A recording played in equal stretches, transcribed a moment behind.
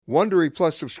Wondery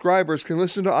Plus subscribers can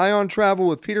listen to Ion Travel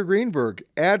with Peter Greenberg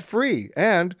ad-free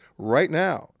and right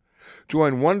now.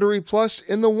 Join Wondery Plus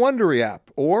in the Wondery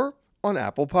app or on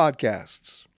Apple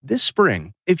Podcasts. This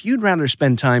spring, if you'd rather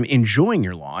spend time enjoying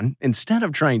your lawn instead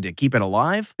of trying to keep it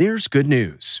alive, there's good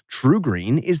news. True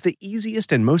Green is the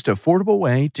easiest and most affordable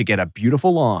way to get a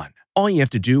beautiful lawn. All you have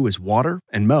to do is water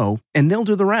and mow, and they'll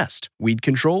do the rest. Weed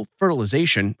control,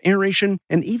 fertilization, aeration,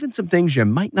 and even some things you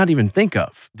might not even think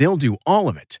of. They'll do all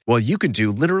of it, while you can do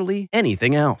literally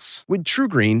anything else. With True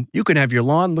Green, you can have your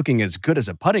lawn looking as good as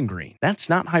a putting green. That's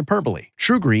not hyperbole.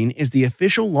 True Green is the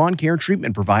official lawn care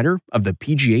treatment provider of the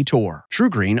PGA Tour. True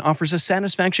Green offers a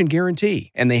satisfaction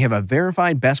guarantee, and they have a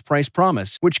verified best price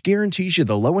promise, which guarantees you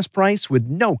the lowest price with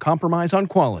no compromise on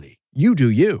quality. You do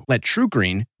you. Let True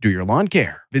Green do your lawn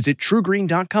care. Visit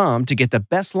truegreen.com to get the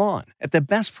best lawn at the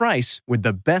best price with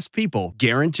the best people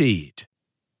guaranteed.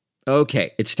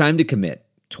 Okay, it's time to commit.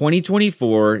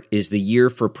 2024 is the year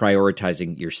for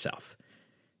prioritizing yourself.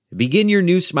 Begin your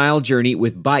new smile journey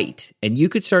with Byte, and you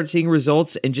could start seeing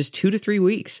results in just 2 to 3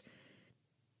 weeks.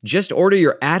 Just order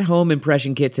your at-home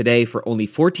impression kit today for only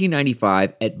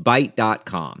 $14.95 at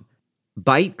Byte.com.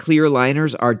 Byte clear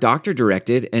liners are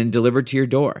doctor-directed and delivered to your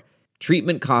door.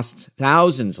 Treatment costs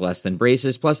thousands less than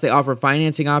braces, plus they offer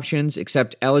financing options,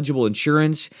 accept eligible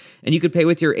insurance, and you could pay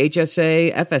with your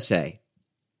HSA, FSA.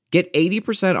 Get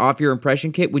 80% off your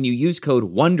impression kit when you use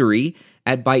code WONDERY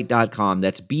at Byte.com.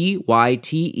 That's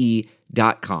BYTE.com.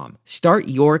 Start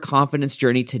your confidence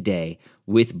journey today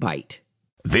with Byte.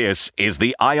 This is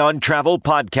the Ion Travel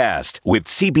Podcast with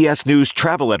CBS News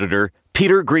travel editor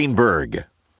Peter Greenberg.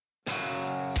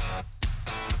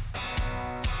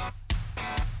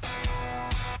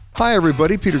 Hi,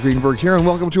 everybody. Peter Greenberg here, and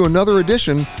welcome to another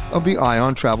edition of the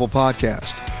Ion Travel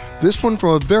Podcast. This one from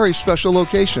a very special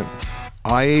location,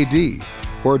 IAD,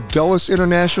 or Dulles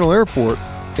International Airport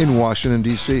in Washington,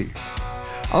 D.C.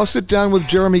 I'll sit down with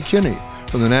Jeremy Kinney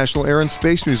from the National Air and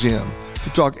Space Museum to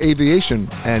talk aviation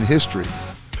and history,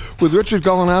 with Richard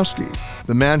Golanowski,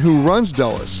 the man who runs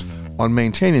Dulles, on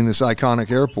maintaining this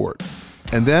iconic airport,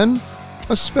 and then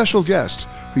a special guest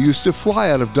who used to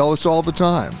fly out of Dulles all the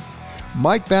time,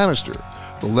 Mike Bannister,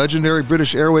 the legendary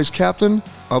British Airways captain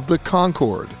of the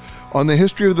Concorde, on the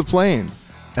history of the plane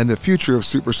and the future of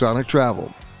supersonic travel.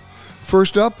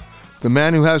 First up, the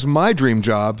man who has my dream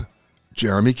job,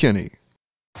 Jeremy Kinney.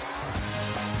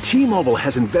 T-Mobile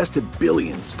has invested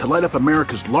billions to light up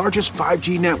America's largest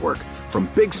 5G network,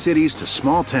 from big cities to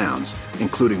small towns,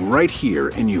 including right here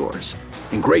in yours.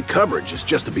 And great coverage is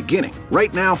just the beginning.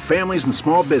 Right now, families and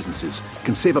small businesses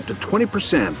can save up to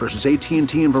 20% versus AT&T and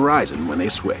Verizon when they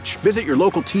switch. Visit your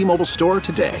local T-Mobile store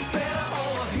today.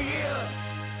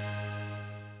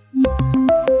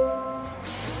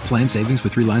 Plan savings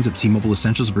with 3 lines of T-Mobile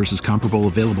Essentials versus comparable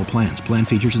available plans. Plan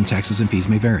features and taxes and fees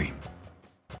may vary.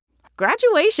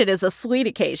 Graduation is a sweet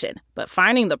occasion, but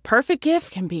finding the perfect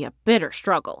gift can be a bitter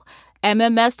struggle.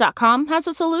 MMS.com has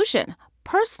a solution.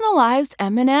 Personalized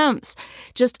M&Ms.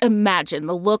 Just imagine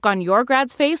the look on your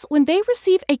grad's face when they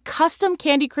receive a custom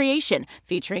candy creation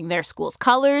featuring their school's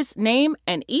colors, name,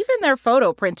 and even their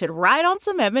photo printed right on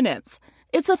some M&Ms.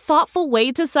 It's a thoughtful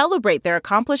way to celebrate their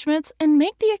accomplishments and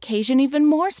make the occasion even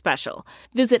more special.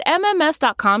 Visit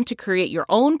MMS.com to create your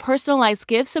own personalized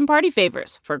gifts and party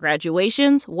favors for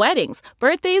graduations, weddings,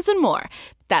 birthdays, and more.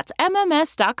 That's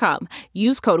MMS.com.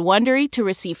 Use code WONDERY to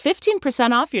receive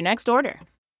 15% off your next order.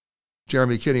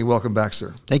 Jeremy Kinney, welcome back,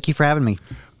 sir. Thank you for having me.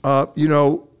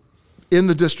 In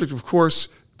the district, of course,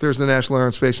 there's the National Air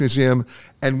and Space Museum,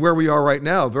 and where we are right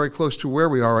now, very close to where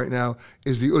we are right now,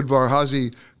 is the Udvar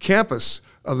Hazy campus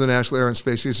of the National Air and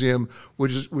Space Museum,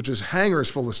 which is hangars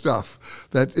full of stuff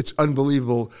that it's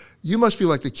unbelievable. You must be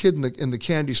like the kid in the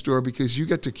candy store because you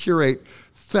get to curate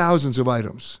thousands of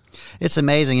items. It's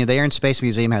amazing. The Air and Space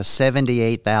Museum has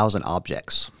 78,000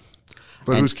 objects.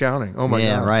 But who's counting? Oh, my God.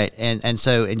 Yeah, right. And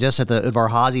just at the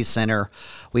Udvar Hazy Center,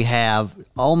 we have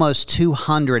almost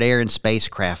 200 air and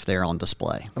spacecraft there on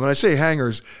display. And when I say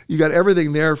hangars, you got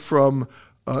everything there from,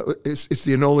 it's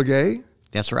the Enola Gay?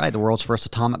 That's right, the world's first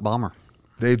atomic bomber.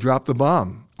 They dropped the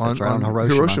bomb on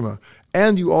Hiroshima.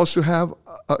 And you also have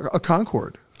a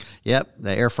Concorde. Yep,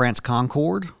 the Air France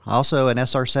Concorde, also an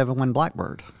SR-71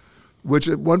 Blackbird. Which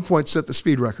at one point set the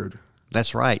speed record.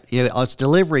 That's right. On its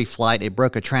delivery flight, it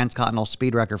broke a transcontinental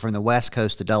speed record from the West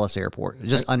Coast to Dulles Airport,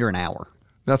 just under an hour.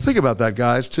 Now think about that,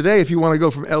 guys. Today, if you want to go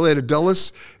from L.A. to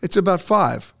Dulles, it's about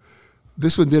 5.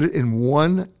 This one did it in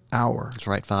 1 hour. That's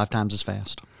right, 5 times as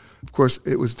fast. Of course,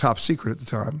 it was top secret at the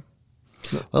time.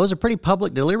 Well, it was a pretty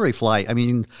public delivery flight. I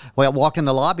mean, when I walked in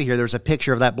the lobby here, there's a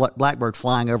picture of that Blackbird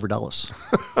flying over Dulles.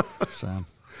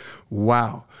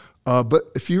 Wow. But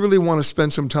if you really want to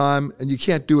spend some time, and you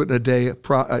can't do it in a day,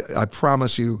 I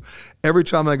promise you, every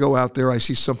time I go out there, I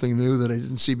see something new that I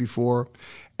didn't see before.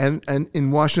 And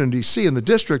in Washington, D.C., in the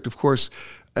district, of course,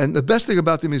 and the best thing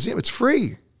about the museum, it's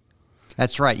free.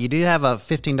 That's right. You do have a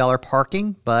 $15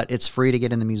 parking, but it's free to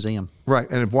get in the museum. Right.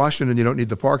 And in Washington, you don't need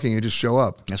the parking. You just show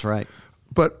up. That's right.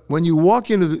 But when you walk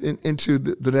into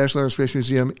the National Aerospace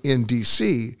Museum in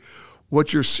D.C.,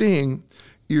 what you're seeing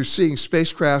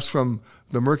spacecrafts from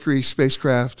the Mercury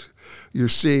spacecraft. You're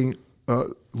seeing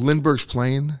Lindbergh's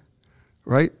plane,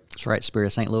 right? That's right, Spirit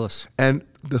of St. Louis. And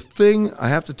the thing, I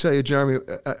have to tell you, Jeremy,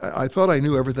 I thought I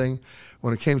knew everything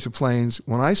when it came to planes.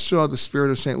 When I saw the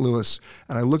Spirit of St. Louis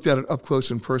and I looked at it up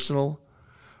close and personal,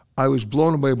 I was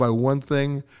blown away by one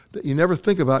thing that you never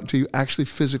think about until you actually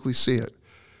physically see it.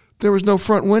 There was no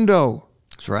front window.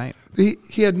 That's right. He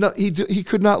could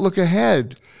not look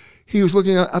ahead. He was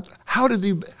looking at how do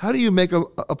you make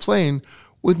a plane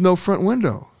with no front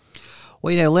window?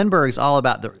 Well, Lindbergh's all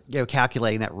about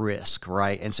calculating that risk,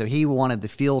 right? And so he wanted the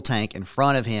fuel tank in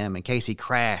front of him in case he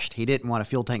crashed. He didn't want a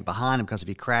fuel tank behind him because if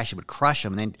he crashed, it would crush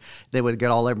him, and then they would get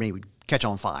all over him and he would catch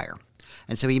on fire.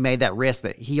 And so he made that risk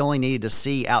that he only needed to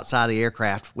see outside the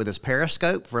aircraft with his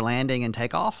periscope for landing and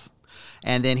takeoff.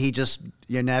 And then he just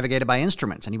navigated by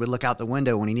instruments, and he would look out the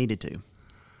window when he needed to.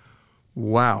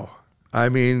 Wow. I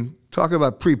mean, talk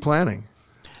about pre-planning.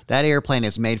 That airplane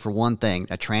is made for one thing,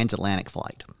 a transatlantic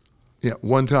flight. Yeah,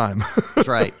 one time. That's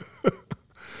right.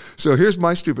 So here's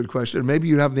my stupid question. Maybe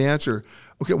you have the answer.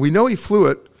 Okay, we know he flew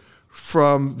it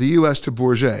from the U.S. to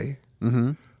Bourget.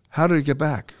 Mm-hmm. How did it get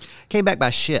back? Came back by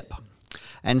ship.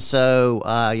 And so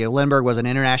Lindbergh was an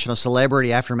international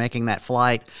celebrity after making that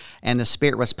flight, and the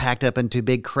Spirit was packed up into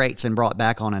big crates and brought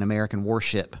back on an American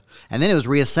warship. And then it was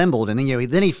reassembled, and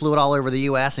then he flew it all over the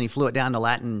U.S. and he flew it down to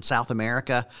Latin and South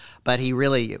America, but he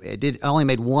only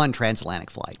made one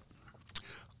transatlantic flight.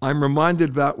 I'm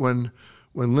reminded about when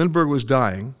Lindbergh was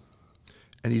dying,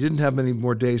 and he didn't have many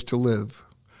more days to live.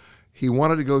 He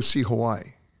wanted to go see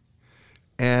Hawaii,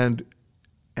 and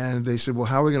they said, "Well,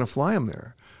 how are we going to fly him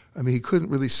there?" I mean, he couldn't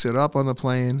really sit up on the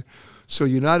plane. So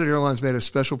United Airlines made a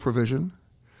special provision,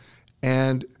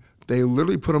 and they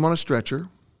literally put him on a stretcher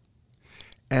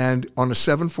and on a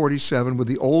 747 with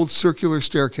the old circular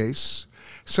staircase.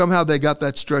 Somehow they got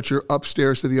that stretcher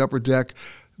upstairs to the upper deck.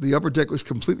 The upper deck was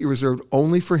completely reserved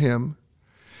only for him,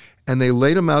 and they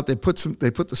laid him out. They put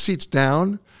the seats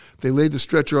down. They laid the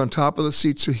stretcher on top of the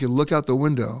seat so he could look out the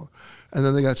window. And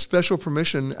then they got special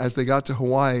permission as they got to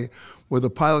Hawaii where the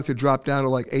pilot could drop down to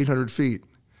like 800 feet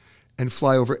and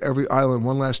fly over every island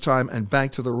one last time and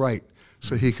bank to the right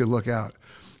so he could look out.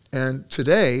 And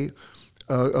today,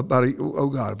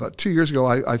 about 2 years ago,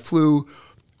 I flew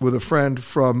with a friend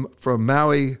from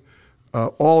Maui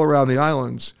all around the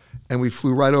islands, and we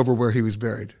flew right over where he was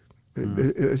buried.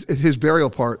 His burial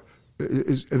part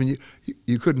is, I mean,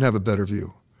 you couldn't have a better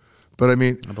view. But I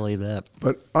mean, I believe that.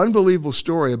 But unbelievable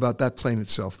story about that plane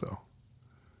itself, though,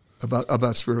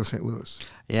 about Spirit of St. Louis.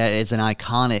 Yeah, it's an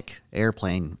iconic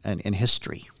airplane in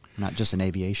history, not just in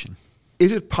aviation.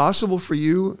 Is it possible for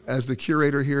you, as the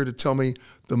curator here, to tell me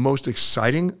the most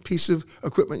exciting piece of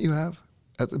equipment you have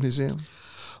at the museum?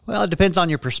 Well, it depends on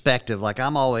your perspective. Like,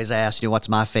 I'm always asked, what's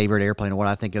my favorite airplane or what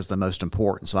I think is the most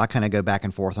important. So I kind of go back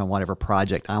and forth on whatever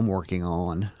project I'm working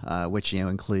on, which,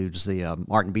 includes the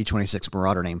Martin B-26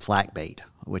 Marauder named Flakbait,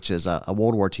 which is a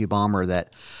World War II bomber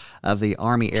of the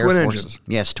Army Air Forces. Engine.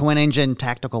 Yes, twin-engine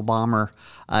tactical bomber.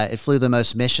 It flew the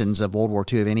most missions of World War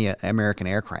II of any American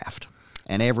aircraft.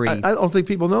 And I don't think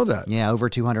people know that. Yeah, over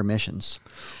 200 missions.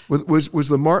 Was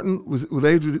the Martin, were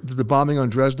they did the bombing on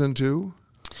Dresden too?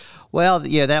 Well,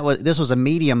 yeah, this was a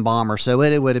medium bomber, so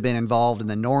it would have been involved in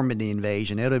the Normandy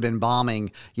invasion. It would have been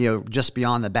bombing, just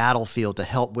beyond the battlefield to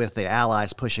help with the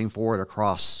Allies pushing forward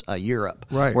across Europe.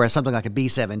 Right. Whereas something like a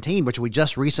B-17, which we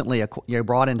just recently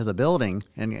brought into the building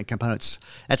and components,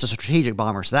 that's a strategic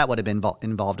bomber, so that would have been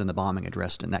involved in the bombing of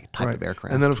Dresden, that type of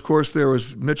aircraft. And then, of course, there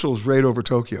was Mitchell's raid over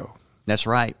Tokyo. That's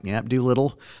right. Yep,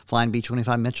 Doolittle flying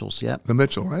B-25 Mitchells. Yep. The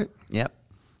Mitchell, right? Yep.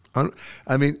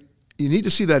 I mean, you need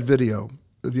to see that video.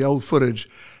 The old footage,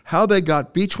 how they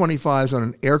got B-25s on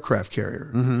an aircraft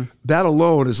carrier. Mm-hmm. That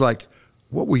alone is like,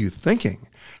 what were you thinking?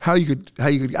 How you could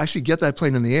actually get that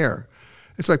plane in the air.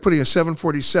 It's like putting a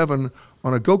 747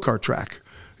 on a go-kart track,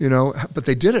 but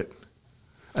they did it.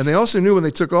 And they also knew when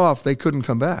they took off, they couldn't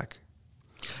come back.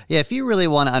 Yeah, if you really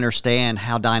want to understand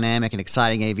how dynamic and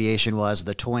exciting aviation was in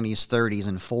the 20s, 30s,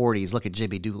 and 40s, look at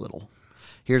Jimmy Doolittle.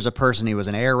 Here's a person who was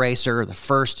an air racer, the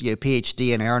first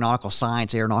PhD in aeronautical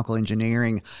science, aeronautical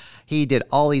engineering. He did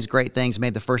all these great things,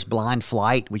 made the first blind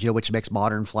flight, which makes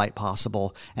modern flight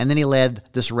possible. And then he led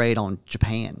this raid on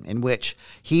Japan, in which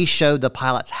he showed the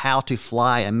pilots how to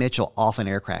fly a Mitchell off an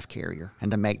aircraft carrier and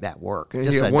to make that work. He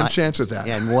had one chance at that.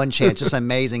 Yeah, and one chance. Just an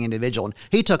amazing individual. And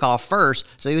he took off first,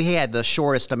 so he had the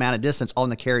shortest amount of distance on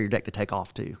the carrier deck to take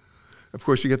off to. Of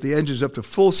course, you get the engines up to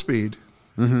full speed,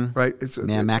 right?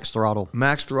 Max throttle.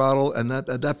 Max throttle, and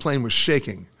that plane was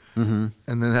shaking. And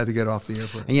then had to get off the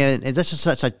airplane. And that's just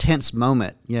such a tense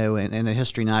moment, in the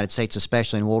history of the United States,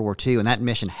 especially in World War II, and that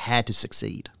mission had to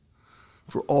succeed.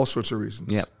 For all sorts of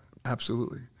reasons. Yep.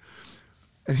 Absolutely.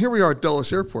 And here we are at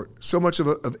Dulles Airport. So much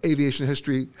of aviation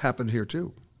history happened here,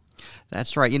 too.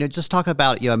 That's right. Just talk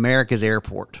about America's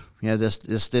airport.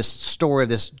 This story of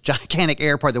this gigantic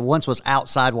airport that once was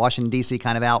outside Washington, D.C.,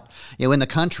 kind of out in the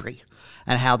country,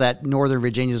 and how that Northern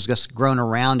Virginia has just grown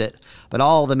around it. But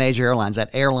all the major airlines, that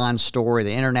airline story,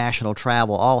 the international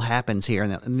travel, all happens here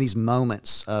in these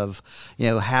moments of,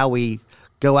 how we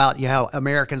go out, how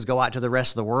Americans go out to the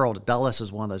rest of the world. Dulles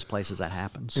is one of those places that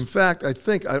happens. In fact, I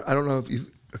think, I don't know if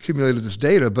you've accumulated this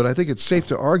data, but I think it's safe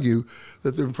to argue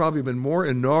that there have probably been more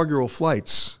inaugural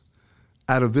flights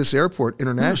out of this airport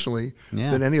internationally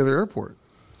than any other airport.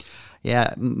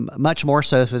 Yeah, much more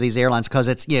so for these airlines because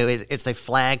it's it's a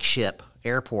flagship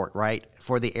airport, right,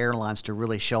 for the airlines to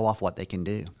really show off what they can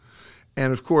do.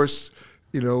 And of course,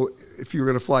 if you're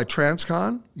going to fly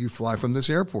transcon, you fly from this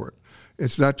airport.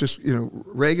 It's not just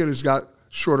Reagan has got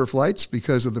shorter flights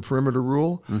because of the perimeter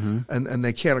rule, and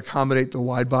they can't accommodate the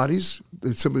wide bodies.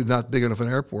 It's simply not big enough an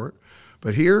airport.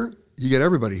 But here, you get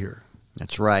everybody here.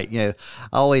 That's right.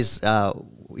 Always, at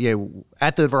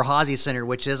the Verhazy Center,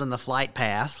 which is in the flight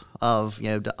path of,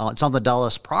 it's on the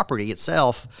Dulles property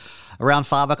itself. Around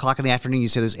 5 o'clock in the afternoon, you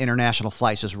see those international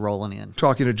flights just rolling in.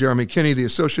 Talking to Jeremy Kinney, the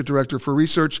Associate Director for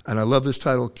Research, and I love this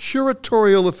title,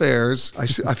 Curatorial Affairs.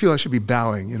 I feel I should be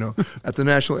bowing, at the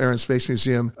National Air and Space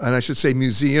Museum, and I should say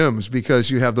museums because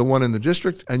you have the one in the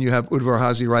district and you have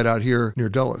Udvar-Hazy right out here near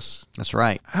Dulles. That's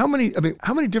right. How many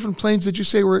different planes did you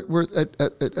say were at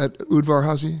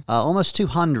Udvar-Hazy? Almost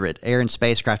 200 air and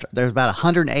spacecraft. There's about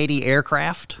 180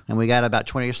 aircraft, and we got about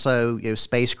 20 or so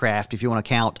spacecraft, if you want to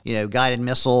count, guided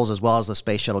missiles as well as the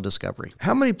Space Shuttle Discovery.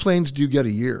 How many planes do you get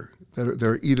a year that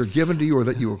are either given to you or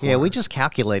that you acquire? Yeah, we just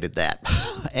calculated that.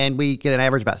 And we get an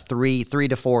average about three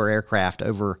to four aircraft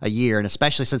over a year. And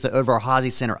especially since the Udvar-Hazy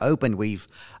Center opened, we've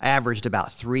averaged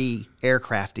about 3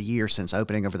 aircraft a year since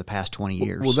opening over the past 20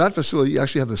 years. Well, that facility, you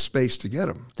actually have the space to get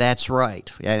them. That's right.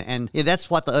 And that's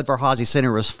what the Udvar-Hazy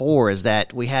Center was for, is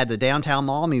that we had the Downtown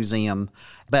Mall Museum,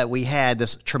 but we had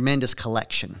this tremendous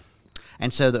collection.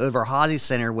 And so the Udvar-Hazy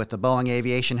Center with the Boeing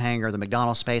Aviation Hangar, the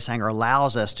McDonnell Space Hangar,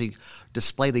 allows us to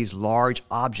display these large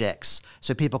objects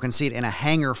so people can see it in a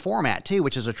hangar format too,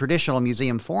 which is a traditional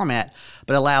museum format,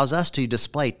 but allows us to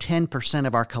display 10%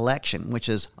 of our collection, which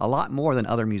is a lot more than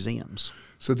other museums.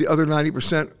 So the other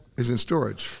 90% is in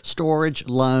storage? Storage,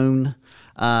 loan,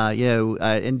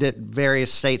 in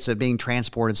various states of being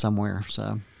transported somewhere.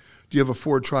 So, do you have a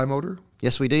Ford Trimotor?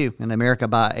 Yes, we do, in the America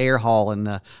by Air Hall in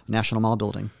the National Mall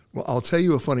building. Well, I'll tell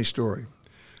you a funny story.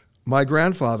 My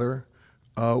grandfather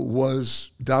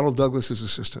was Donald Douglas's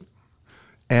assistant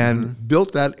and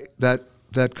built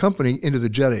that company into the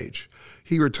jet age.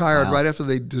 He retired right after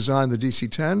they designed the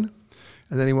DC-10,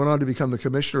 and then he went on to become the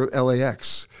commissioner of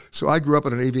LAX. So I grew up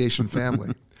in an aviation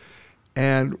family.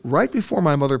 And right before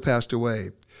my mother passed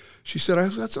away, she said,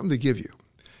 I've got something to give you.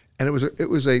 And it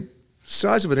was a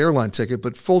size of an airline ticket,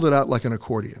 but folded out like an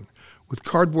accordion, with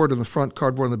cardboard in the front,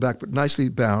 cardboard in the back, but nicely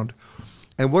bound.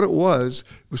 And what it was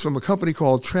from a company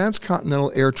called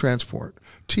Transcontinental Air Transport,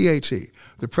 TAT,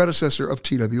 the predecessor of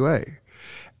TWA.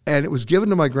 And it was given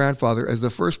to my grandfather as the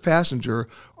first passenger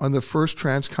on the first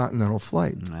transcontinental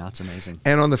flight. Wow, that's amazing.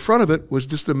 And on the front of it was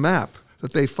just a map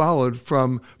that they followed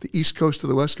from the East Coast to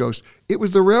the West Coast. It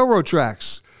was the railroad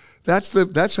tracks.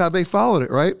 That's how they followed it,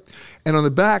 right? And on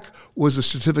the back was a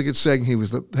certificate saying he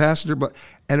was the passenger,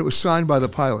 and it was signed by the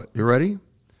pilot. You ready?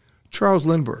 Charles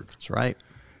Lindbergh. That's right.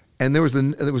 And there was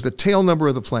the tail number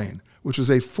of the plane, which was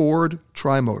a Ford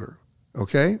Trimotor.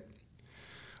 Okay.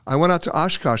 I went out to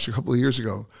Oshkosh a couple of years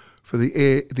ago for the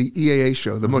EAA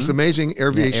show, the most amazing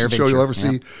aviation show you'll ever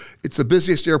see. It's the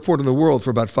busiest airport in the world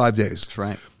for about 5 days. That's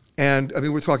right. And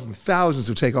we're talking thousands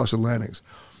of takeoffs and landings.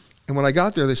 And when I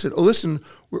got there, they said, "Oh, listen,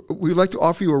 we'd like to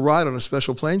offer you a ride on a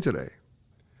special plane today."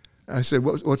 And I said,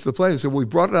 "What's the plane?" They said, "Well, we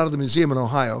brought it out of the museum in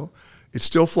Ohio. It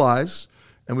still flies,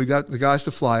 and we got the guys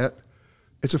to fly it.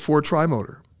 It's a Ford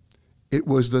Trimotor." It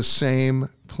was the same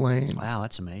plane. Wow,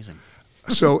 that's amazing.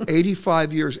 So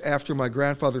 85 years after my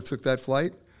grandfather took that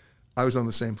flight, I was on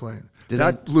the same plane.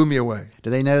 That blew me away. Do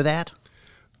they know that?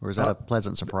 Or is that a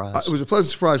pleasant surprise? It was a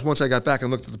pleasant surprise once I got back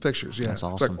and looked at the pictures. Yeah. That's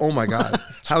awesome. It's like, oh my God,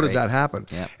 how did that happen?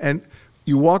 Yeah. And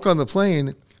you walk on the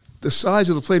plane, the sides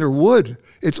of the plane are wood.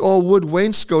 It's all wood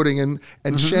wainscoting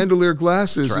and chandelier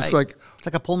glasses. That's It's right. like It's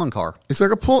like a Pullman car. It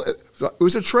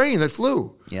was a train that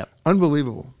flew. Yep.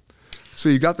 Unbelievable. So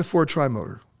you got the Ford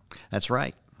Tri-Motor. That's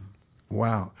right.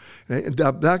 Wow. And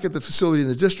back at the facility in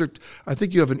the district, I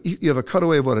think you have a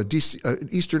cutaway of an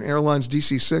Eastern Airlines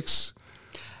DC-6.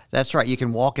 That's right. You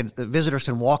can walk in. The visitors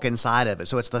can walk inside of it.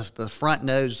 So it's the front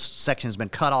nose section has been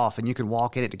cut off, and you can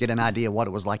walk in it to get an idea of what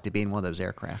it was like to be in one of those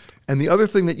aircraft. And the other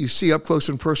thing that you see up close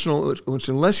and personal, which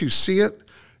unless you see it,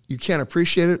 you can't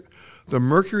appreciate it. The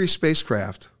Mercury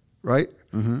spacecraft, right,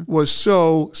 was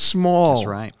so small. That's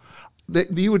right.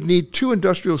 You would need 2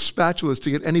 industrial spatulas to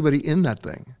get anybody in that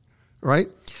thing, right?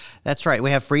 That's right.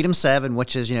 We have Freedom 7,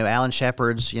 which is, Alan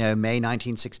Shepard's, May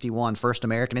 1961, first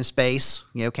American in space,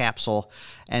 capsule.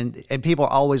 And people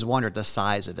always wondered the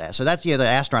size of that. So that's, the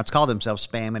astronauts called themselves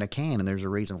Spam in a can, and there's a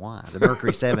reason why. The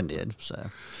Mercury 7 did. So,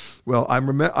 well,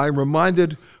 I'm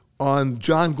reminded on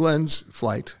John Glenn's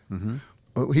flight,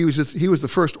 he was the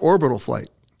first orbital flight,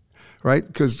 right?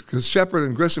 Because Shepard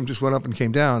and Grissom just went up and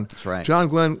came down. That's right. John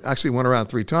Glenn actually went around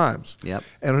 3 times. Yep.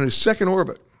 And on his second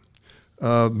orbit,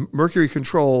 Mercury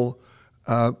Control,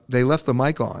 they left the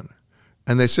mic on,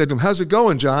 and they said to him, "How's it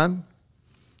going, John?"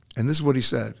 And this is what he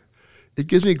said: "It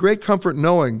gives me great comfort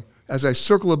knowing, as I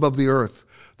circle above the Earth,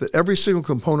 that every single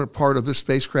component part of this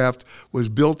spacecraft was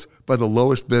built by the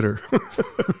lowest bidder."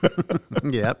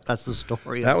 Yep, that's the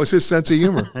story. That was his sense of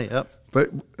humor. Yep. But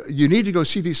you need to go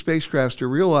see these spacecrafts to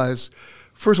realize,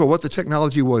 first of all, what the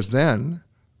technology was then,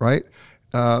 right?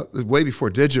 Way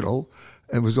before digital.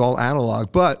 It was all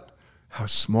analog, but how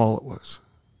small it was.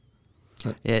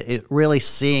 It really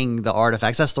seeing the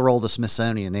artifacts. That's the role of the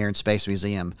Smithsonian, the Air and Space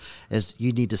Museum, is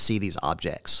you need to see these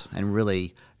objects and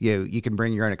really, you can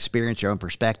bring your own experience, your own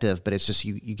perspective, but it's just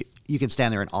you can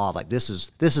stand there in awe, like this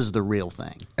is the real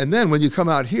thing. And then when you come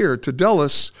out here to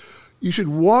Dulles, you should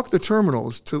walk the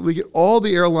terminals to look at all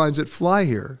the airlines that fly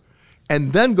here,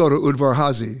 and then go to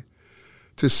Udvar-Hazy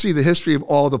to see the history of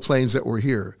all the planes that were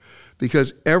here,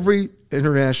 because every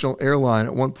international airline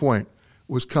at one point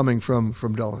was coming from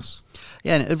Dulles.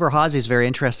 Yeah, and Udvar-Hazy is very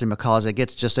interesting because it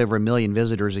gets just over 1 million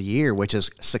visitors a year, which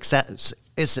is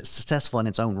successful in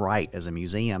its own right as a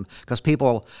museum. Because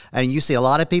people, and you see a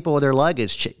lot of people with their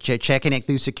luggage checking it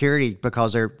through security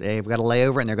because they've got a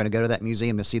layover and they're going to go to that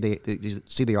museum to see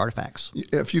the artifacts.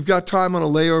 If you've got time on a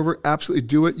layover, absolutely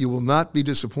do it. You will not be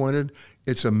disappointed.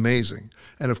 It's amazing.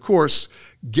 And of course,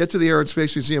 get to the Air and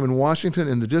Space Museum in Washington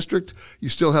in the district. You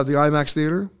still have the IMAX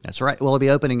Theater. That's right. Well, it'll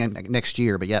be opening next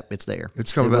year, but yep, it's there.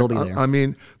 It's coming back. Will be there. I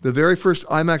mean, the very first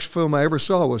IMAX film I ever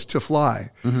saw was To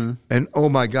Fly. And oh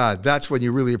my God, that's when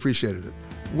you really appreciated it.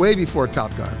 Way before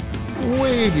Top Gun.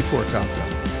 Way before Top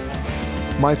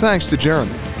Gun. My thanks to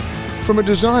Jeremy. From a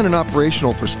design and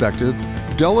operational perspective,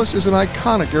 Dulles is an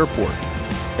iconic airport.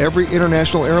 Every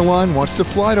international airline wants to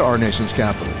fly to our nation's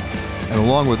capital. And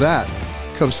along with that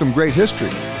comes some great history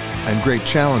and great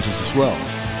challenges as well.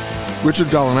 Richard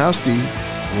Golanowski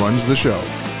runs the show.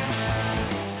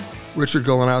 Richard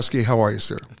Golanowski, how are you,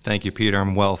 sir? Thank you, Peter.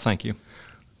 I'm well, thank you.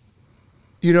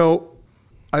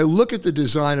 I look at the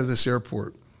design of this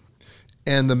airport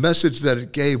and the message that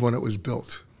it gave when it was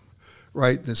built,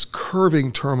 right? This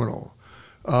curving terminal.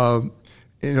 The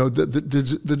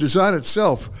design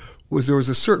itself there was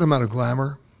a certain amount of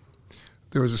glamour.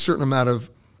 There was a certain amount of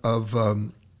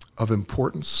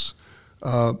importance,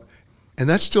 and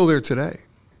that's still there today.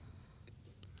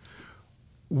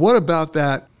 What about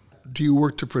that do you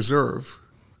work to preserve?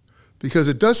 Because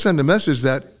it does send a message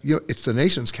that it's the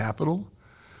nation's capital,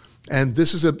 and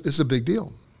this is a big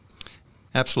deal.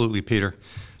 Absolutely, Peter.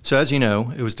 So as you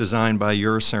know, it was designed by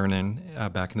Yuri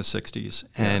Cernan back in the 60s,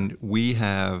 and we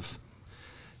have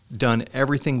done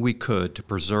everything we could to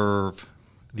preserve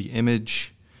the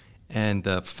image and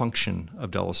the function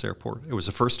of Dulles Airport. It was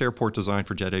the first airport designed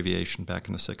for jet aviation back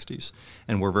in the 60s,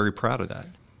 and we're very proud of that.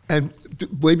 And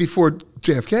way before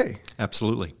JFK.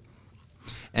 Absolutely.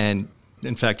 And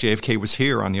in fact, JFK was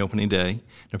here on the opening day,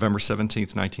 November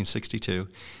 17th, 1962.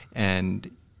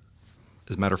 And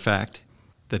as a matter of fact,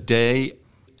 the day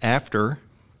after,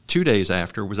 2 days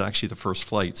after, was actually the first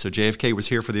flight. So JFK was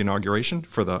here for the inauguration,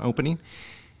 for the opening.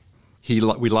 We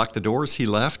locked the doors, he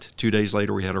left. 2 days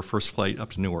later, we had our first flight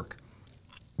up to Newark.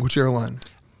 Which airline?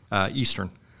 Eastern.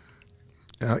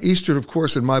 Eastern, of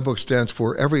course, in my book stands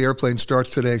for every airplane starts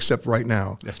today except right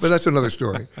now. But that's another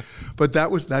story. But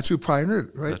that's who pioneered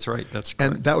it, right? That's right. That's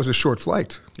correct. And that was a short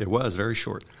flight. It was very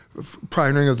short.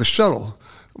 Pioneering of the shuttle,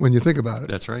 when you think about it.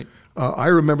 That's right. I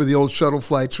remember the old shuttle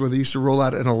flights where they used to roll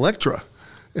out an Electra.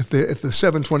 If the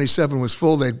 727 was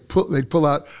full, they'd pull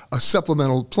out a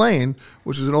supplemental plane,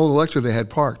 which is an old Electra they had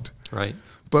parked. Right.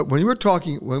 But when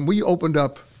you opened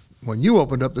up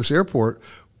this airport,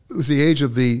 it was the age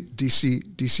of the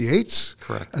DC-8s.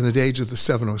 Correct. And the age of the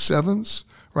 707s,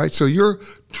 right? So your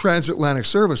transatlantic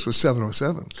service was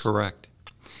 707s. Correct.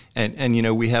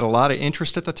 And we had a lot of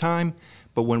interest at the time,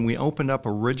 but when we opened up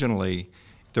originally,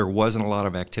 there wasn't a lot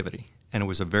of activity. And it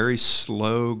was a very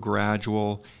slow,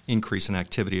 gradual increase in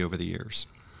activity over the years.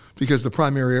 Because the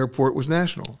primary airport was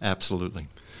national. Absolutely.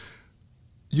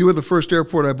 You were the first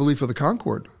airport, I believe, for the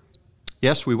Concorde.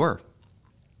 Yes, we were.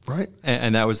 Right.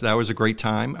 And that was a great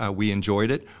time. We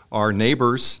enjoyed it. Our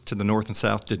neighbors to the north and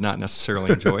south did not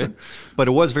necessarily enjoy it, but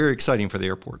it was very exciting for the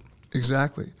airport.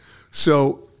 Exactly.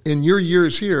 So in your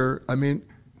years here, I mean,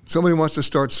 somebody wants to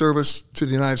start service to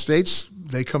the United States,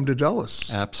 they come to Dulles.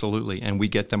 Absolutely, and we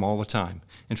get them all the time.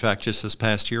 In fact, just this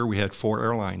past year, we had 4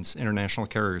 airlines, international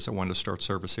carriers, that wanted to start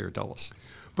service here at Dulles.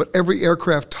 But every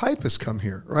aircraft type has come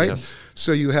here, right? Yes.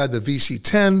 So you had the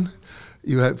VC-10.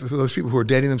 You had, for those people who are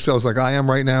dating themselves like I am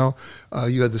right now,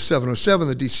 you had the 707,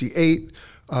 the DC-8,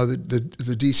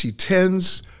 the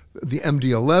DC-10s, the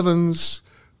MD-11s,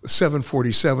 the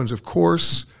 747s, of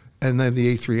course, and then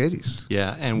the A380s.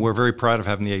 Yeah, and we're very proud of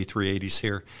having the A380s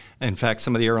here. In fact,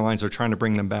 some of the airlines are trying to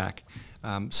bring them back.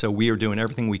 So we are doing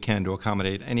everything we can to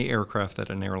accommodate any aircraft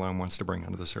that an airline wants to bring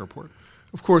onto this airport.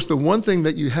 Of course, the one thing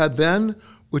that you had then,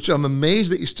 which I'm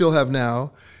amazed that you still have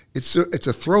now, it's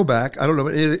a throwback. I don't know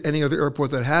any other airport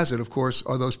that has it, of course,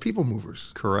 are those people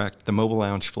movers. Correct. The mobile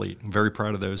lounge fleet. I'm very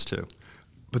proud of those too.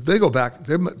 But they go back,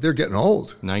 they're getting old.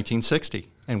 1960.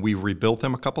 And we rebuilt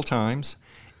them a couple times.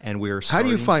 And we're How do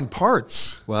you find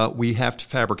parts? Well, we have to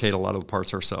fabricate a lot of the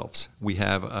parts ourselves. We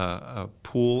have a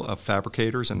pool of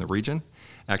fabricators in the region,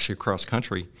 actually across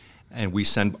country, and we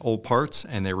send old parts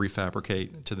and they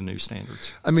refabricate to the new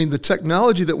standards. I mean, the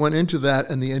technology that went into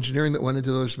that and the engineering that went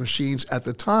into those machines at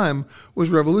the time was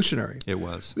revolutionary. It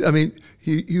was. I mean,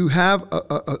 you have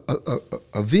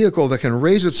a vehicle that can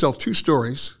raise itself 2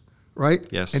 stories, right?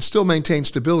 Yes. And still maintain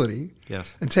stability.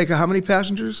 Yes. And take how many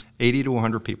passengers? 80 to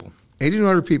 100 people. 80 to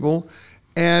 100 people,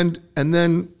 and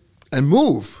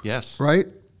move. Yes. Right?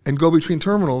 And go between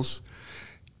terminals.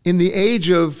 In the age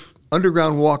of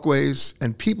underground walkways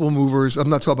and people movers, I'm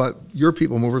not talking about your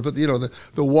people movers, but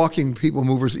the walking people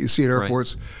movers that you see at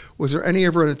airports, right. Was there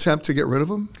ever an attempt to get rid of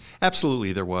them?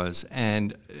 Absolutely there was.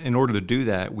 And in order to do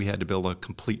that, we had to build a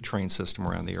complete train system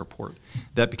around the airport.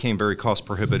 That became very cost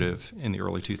prohibitive in the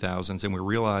early 2000s, and we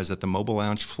realized that the mobile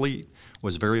lounge fleet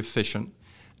was very efficient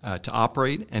to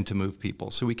operate and to move people,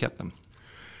 so we kept them.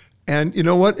 And you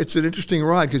know what? It's an interesting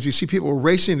ride because you see people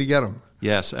racing to get them.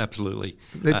 Yes, absolutely.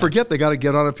 They forget they got to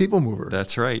get on a people mover.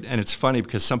 That's right. And it's funny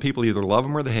because some people either love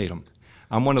them or they hate them.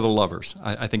 I'm one of the lovers.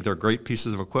 I think they're great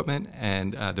pieces of equipment,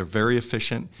 and they're very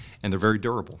efficient, and they're very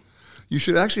durable. You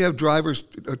should actually have drivers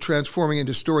transforming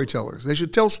into storytellers. They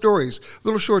should tell stories,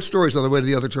 little short stories on the way to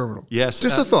the other terminal. Yes.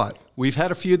 Just a thought. We've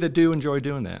had a few that do enjoy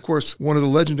doing that. Of course, one of the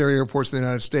legendary airports in the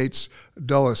United States,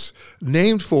 Dulles,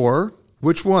 named for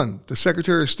which one? The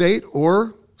Secretary of State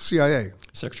or CIA?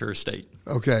 Secretary of State.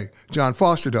 Okay. John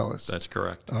Foster Dulles. That's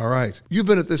correct. All right. You've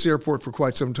been at this airport for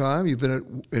quite some time. You've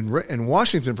been in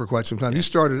Washington for quite some time. Yeah. You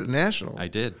started at National. I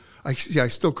did. I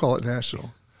still call it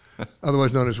National,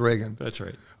 otherwise known as Reagan. That's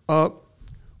right.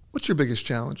 What's your biggest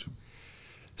challenge?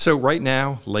 So right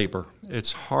now, labor.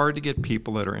 It's hard to get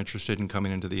people that are interested in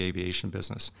coming into the aviation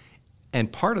business.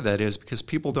 And part of that is because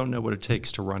people don't know what it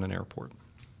takes to run an airport.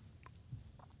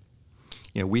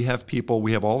 We have people,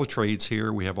 we have all the trades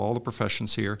here, we have all the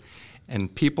professions here,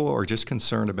 and people are just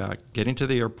concerned about getting to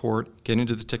the airport, getting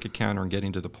to the ticket counter, and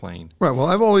getting to the plane. Right. Well,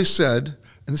 I've always said,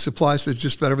 and this applies to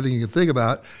just about everything you can think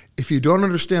about, if you don't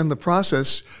understand the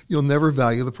process, you'll never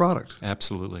value the product.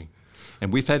 Absolutely.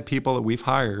 And we've had people that we've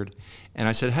hired, and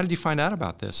I said, how did you find out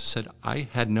about this? I said, I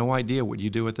had no idea what you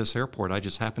do at this airport. I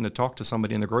just happened to talk to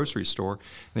somebody in the grocery store,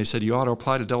 and they said, you ought to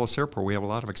apply to Dulles Airport. We have a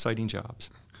lot of exciting jobs.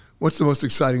 What's the most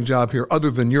exciting job here,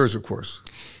 other than yours, of course?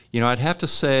 I'd have to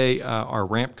say our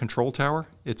ramp control tower.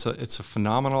 It's a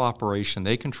phenomenal operation.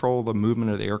 They control the movement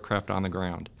of the aircraft on the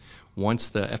ground. Once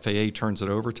the FAA turns it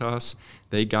over to us,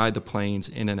 they guide the planes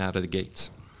in and out of the gates.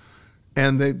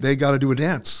 and they got to do a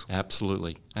dance.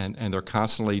 Absolutely. And they're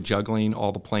constantly juggling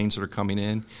all the planes that are coming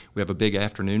in. We have a big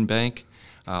afternoon bank.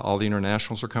 All the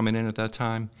internationals are coming in at that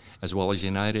time, as well as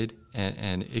United,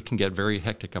 and it can get very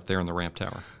hectic up there in the ramp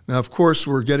tower. Now, of course,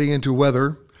 we're getting into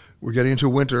weather. We're getting into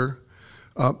winter.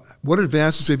 What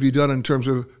advances have you done in terms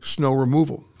of snow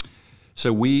removal?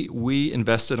 So we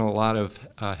invested in a lot of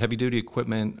heavy-duty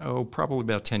equipment, probably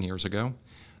about 10 years ago.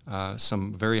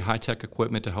 Some very high-tech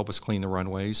equipment to help us clean the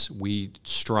runways. We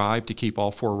strive to keep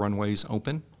all 4 runways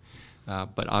open,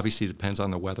 but obviously it depends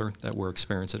on the weather that we're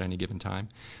experiencing at any given time.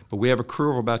 But we have a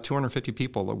crew of about 250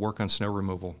 people that work on snow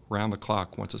removal round the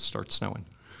clock once it starts snowing.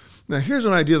 Now, here's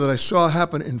an idea that I saw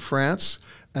happen in France,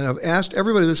 and I've asked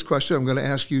everybody this question. I'm going to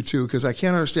ask you too, because I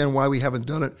can't understand why we haven't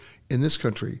done it in this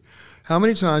country. How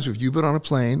many times have you been on a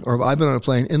plane, or have I been on a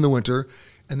plane in the winter,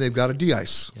 and they've got to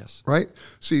de-ice? Yes. Right?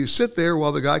 So you sit there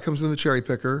while the guy comes in the cherry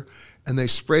picker, and they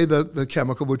spray the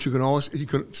chemical, which you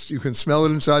can smell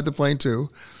it inside the plane too.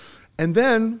 And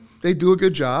then they do a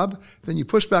good job. Then you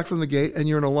push back from the gate, and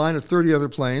you're in a line of 30 other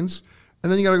planes,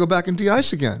 and then you got to go back and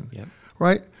de-ice again. Yep.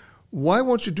 Right? Why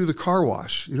won't you do the car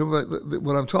wash? You know,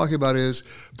 what I'm talking about is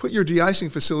put your de-icing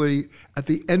facility at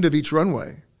the end of each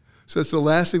runway. So it's the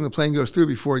last thing the plane goes through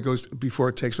before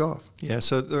it takes off. Yeah,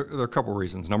 so there are a couple of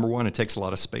reasons. Number one, it takes a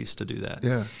lot of space to do that.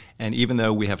 Yeah. And even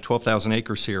though we have 12,000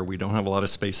 acres here, we don't have a lot of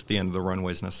space at the end of the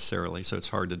runways necessarily, so it's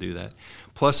hard to do that.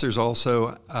 Plus, there's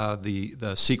also the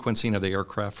sequencing of the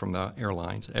aircraft from the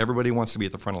airlines. Everybody wants to be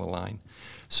at the front of the line.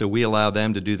 So we allow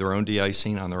them to do their own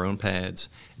de-icing on their own pads,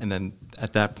 and then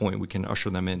at that point we can usher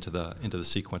them into the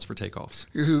sequence for takeoffs.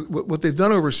 What they've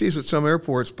done overseas at some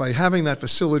airports, by having that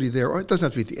facility there, or it doesn't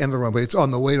have to be at the end of the runway, it's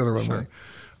on the way to the runway,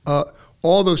 Sure.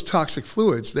 All those toxic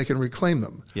fluids, they can reclaim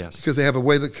them. Yes. Because they have a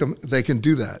way that they can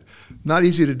do that. Not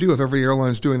easy to do if every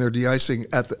airline's doing their de-icing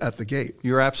at the gate.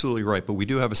 You're absolutely right, but we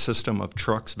do have a system of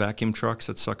trucks, vacuum trucks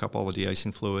that suck up all the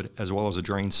de-icing fluid, as well as a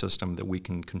drain system that we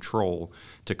can control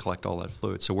to collect all that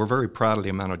fluid. So we're very proud of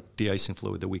the amount of de-icing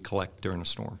fluid that we collect during a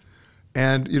storm.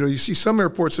 And you see some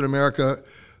airports in America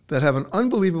that have an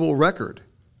unbelievable record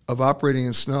of operating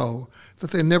in snow that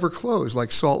they never close,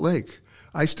 like Salt Lake.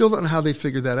 I still don't know how they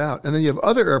figured that out. And then you have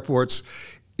other airports,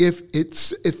 if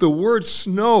the word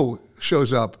snow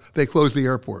shows up, they close the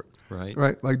airport. Right.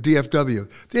 Right, like DFW.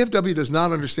 DFW does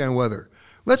not understand weather.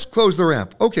 Let's close the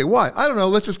ramp. Okay, why? I don't know.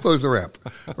 Let's just close the ramp,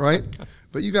 right?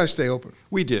 But you guys stay open.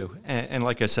 We do. And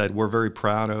like I said, we're very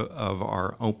proud of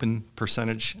our open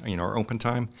percentage, our open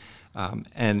time.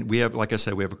 And we have, like I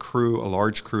said, we have a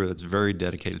large crew that's very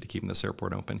dedicated to keeping this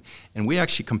airport open. And we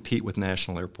actually compete with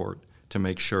National Airport to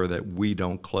make sure that we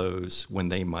don't close when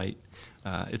they might.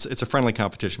 It's a friendly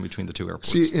competition between the two airports.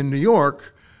 See, in New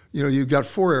York, you've got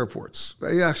 4 airports.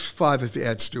 Yeah, 5 if you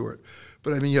add Stewart.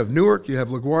 But I mean, you have Newark, you have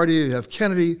LaGuardia, you have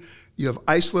Kennedy, you have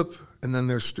Islip, and then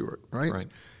there's Stewart, right? Right.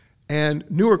 And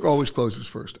Newark always closes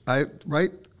first,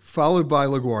 right? Followed by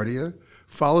LaGuardia,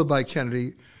 followed by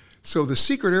Kennedy. So the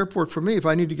secret airport for me, if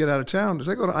I need to get out of town, is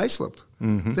I go to Islip.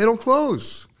 Mm-hmm. They don't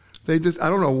close. I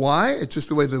don't know why. It's just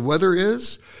the way the weather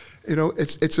is.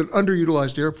 It's an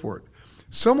underutilized airport.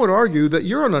 Some would argue that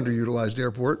you're an underutilized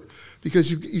airport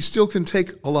because you still can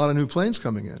take a lot of new planes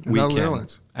coming in. We can.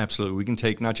 Airlines. Absolutely. We can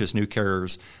take not just new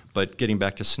carriers, but getting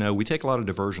back to snow, we take a lot of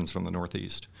diversions from the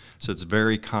Northeast. So it's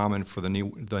very common for the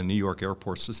New York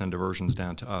airports to send diversions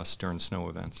down to us during snow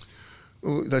events.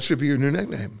 Well, that should be your new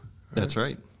nickname. Right? That's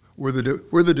right. We're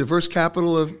the diverse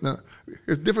capital of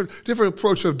it's different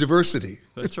approach of diversity.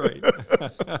 That's right.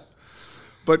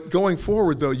 But going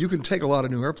forward, though, you can take a lot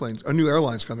of new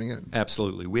airlines coming in.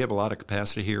 Absolutely. We have a lot of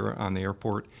capacity here on the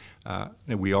airport.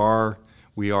 And we are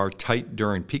tight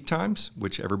during peak times,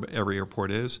 which every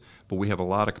airport is, but we have a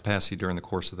lot of capacity during the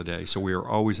course of the day. So we are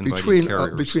always inviting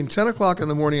carriers. Between 10 o'clock in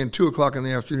the morning and 2 o'clock in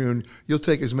the afternoon, you'll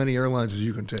take as many airlines as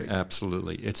you can take.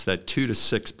 Absolutely. It's that 2 to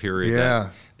 6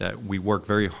 period that we work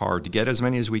very hard to get as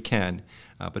many as we can.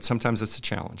 But sometimes it's a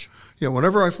challenge. Yeah,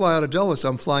 whenever I fly out of Dulles,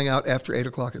 I'm flying out after 8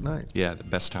 o'clock at night. Yeah, the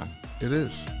best time. It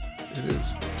is.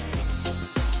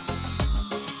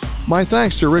 My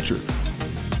thanks to Richard.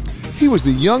 He was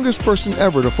the youngest person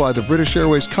ever to fly the British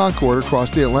Airways Concorde across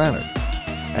the Atlantic.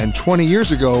 And 20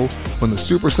 years ago, when the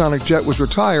supersonic jet was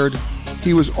retired,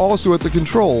 he was also at the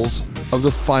controls of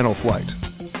the final flight.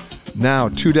 Now,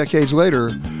 2 decades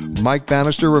later, Mike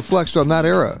Bannister reflects on that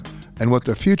era and what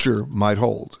the future might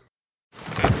hold.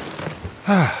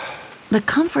 The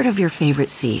comfort of your favorite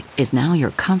seat is now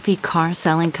your comfy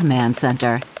car-selling command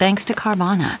center, thanks to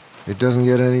Carvana. It doesn't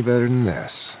get any better than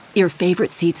this. Your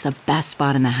favorite seat's the best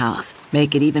spot in the house.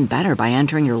 Make it even better by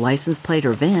entering your license plate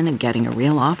or VIN and getting a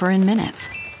real offer in minutes.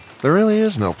 There really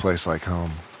is no place like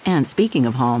home. And speaking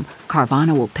of home,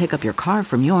 Carvana will pick up your car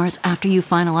from yours after you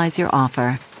finalize your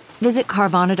offer. Visit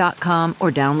Carvana.com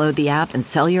or download the app and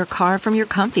sell your car from your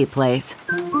comfy place.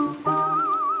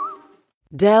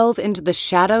 Delve into the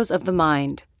shadows of the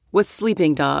mind with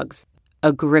Sleeping Dogs,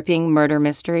 a gripping murder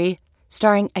mystery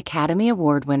starring Academy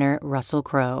Award winner Russell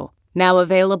Crowe. Now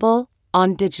available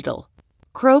on digital.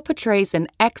 Crowe portrays an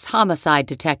ex-homicide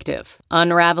detective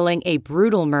unraveling a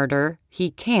brutal murder he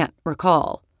can't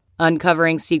recall.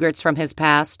 Uncovering secrets from his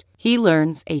past, he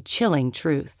learns a chilling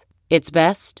truth. It's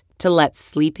best to let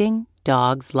sleeping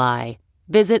dogs lie.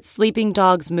 Visit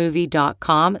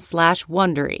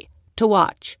sleepingdogsmovie.com/Wondery to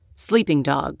watch Sleeping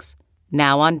Dogs,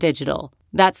 now on digital.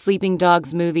 That's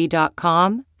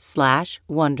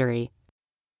sleepingdogsmovie.com/Wondery.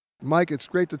 Mike, it's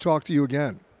great to talk to you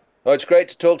again. Oh, it's great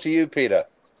to talk to you, Peter.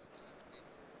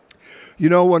 You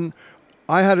know, when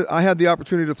I had the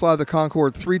opportunity to fly the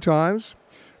Concorde 3 times,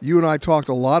 you and I talked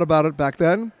a lot about it back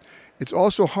then. It's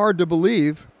also hard to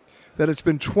believe that it's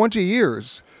been 20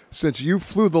 years since you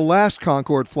flew the last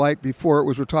Concorde flight before it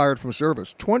was retired from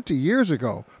service. 20 years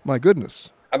ago. My goodness.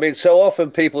 I mean, so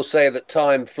often people say that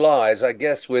time flies. I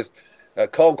guess with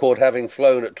Concorde having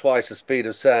flown at twice the speed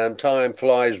of sound, time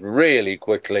flies really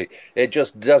quickly. It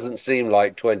just doesn't seem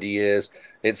like 20 years.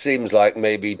 It seems like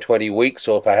maybe 20 weeks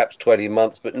or perhaps 20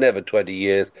 months, but never 20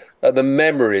 years. The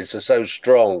memories are so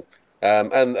strong.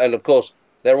 And of course,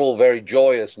 they're all very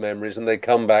joyous memories, and they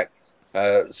come back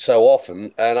so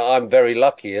often. And I'm very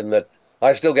lucky in that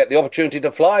I still get the opportunity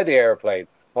to fly the airplane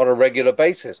on a regular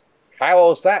basis.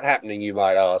 How is that happening, you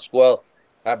might ask? Well,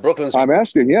 at Brooklands... I'm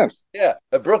asking, yes. Yeah,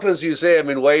 at Brooklands Museum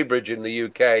in Weybridge in the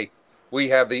UK, we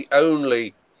have the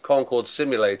only Concorde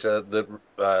simulator that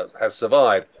has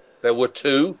survived. There were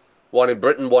 2, one in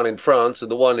Britain, one in France,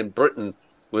 and the one in Britain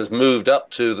was moved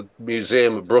up to the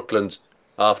museum at Brooklands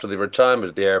after the retirement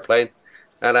of the airplane,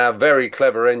 and our very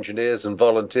clever engineers and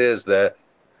volunteers there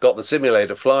got the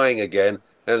simulator flying again,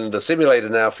 and the simulator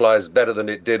now flies better than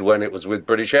it did when it was with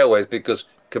British Airways because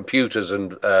computers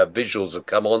and visuals have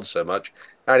come on so much,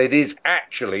 and it is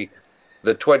actually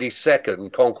the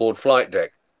 22nd Concorde flight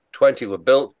deck. 20 were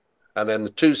built, and then the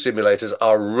 2 simulators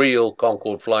are real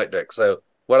Concorde flight decks. So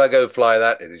when I go fly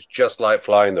that, it is just like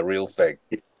flying the real thing.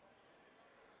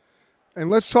 And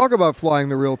let's talk about flying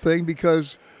the real thing,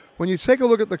 because when you take a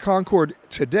look at the Concorde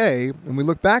today, and we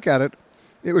look back at it,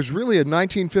 it was really a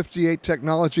 1958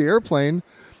 technology airplane.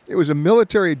 It was a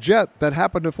military jet that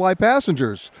happened to fly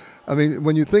passengers. I mean,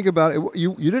 when you think about it,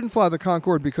 you didn't fly the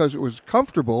Concorde because it was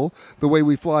comfortable, the way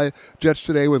we fly jets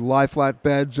today with lie-flat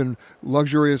beds and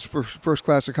luxurious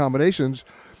first-class accommodations.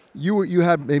 You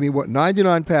had maybe,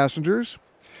 99 passengers,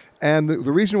 and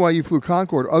the reason why you flew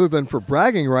Concorde, other than for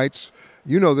bragging rights,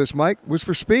 you know this, Mike, was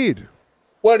for speed.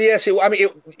 Well, yes,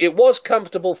 it was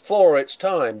comfortable for its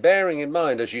time, bearing in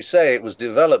mind, as you say, it was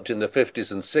developed in the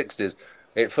 50s and 60s.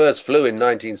 It first flew in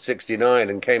 1969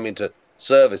 and came into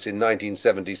service in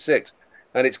 1976,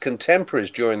 and its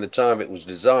contemporaries during the time it was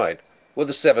designed were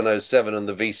the 707 and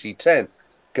the VC-10.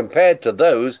 Compared to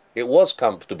those, it was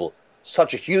comfortable.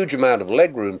 Such a huge amount of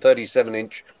legroom,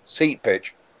 37-inch seat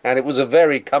pitch, and it was a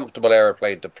very comfortable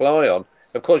aeroplane to fly on.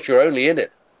 Of course, you're only in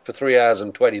it for 3 hours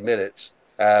and 20 minutes,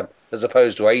 as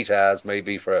opposed to 8 hours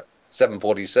maybe for a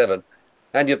 747.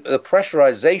 And the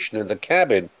pressurization in the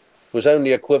cabin was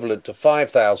only equivalent to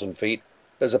 5,000 feet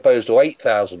as opposed to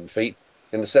 8,000 feet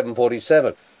in the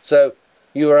 747. So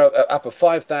you were up a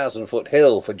 5,000-foot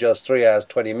hill for just 3 hours,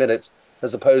 20 minutes,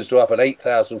 as opposed to up an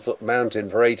 8,000-foot mountain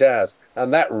for 8 hours.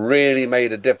 And that really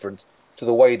made a difference to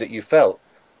the way that you felt.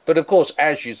 But of course,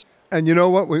 as you... And you know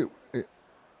what?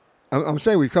 I'm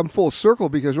saying we've come full circle,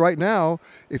 because right now,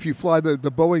 if you fly the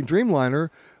Boeing Dreamliner,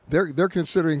 they're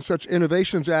considering such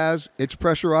innovations as it's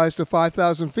pressurized to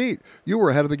 5,000 feet. You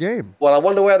were ahead of the game. Well, I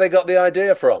wonder where they got the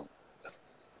idea from.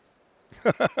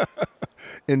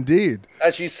 Indeed.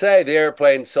 As you say, the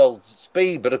airplane sold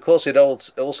speed, but of course it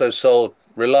also sold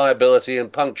reliability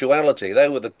and punctuality. They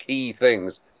were the key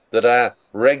things that our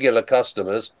regular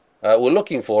customers were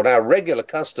looking for. And our regular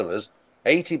customers,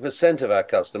 80% of our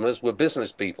customers were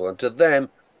business people, and to them,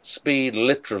 speed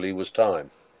literally was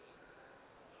time.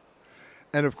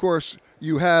 And of course,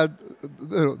 you had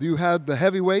the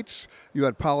heavyweights, you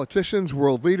had politicians,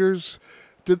 world leaders.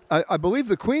 I believe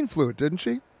the Queen flew it, didn't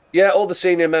she? Yeah, all the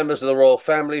senior members of the royal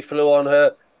family flew on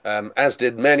her, as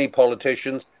did many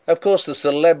politicians. Of course, the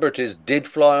celebrities did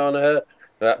fly on her,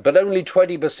 but only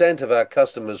 20% of our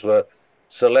customers were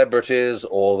celebrities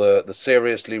or the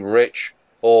seriously rich,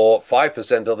 or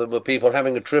 5% of them were people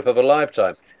having a trip of a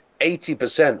lifetime.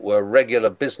 80% were regular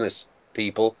business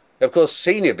people. Of course,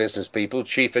 senior business people,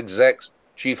 chief execs,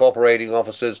 chief operating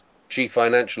officers, chief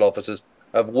financial officers,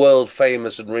 of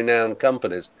world-famous and renowned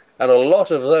companies. And a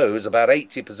lot of those, about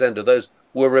 80% of those,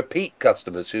 were repeat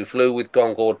customers who flew with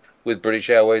Concorde, with British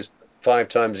Airways 5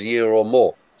 times a year or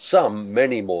more. Some,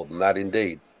 many more than that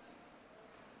indeed.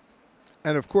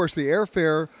 And of course, the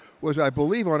airfare was, I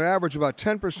believe, on average about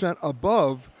 10%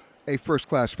 above a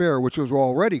first-class fare, which was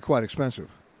already quite expensive.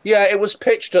 Yeah, it was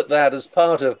pitched at that as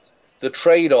part of the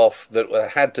trade-off that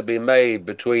had to be made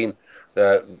between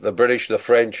the British, the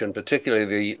French, and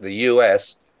particularly the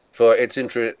US for its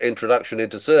introduction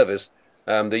into service.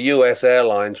 The US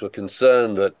airlines were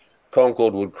concerned that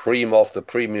Concorde would cream off the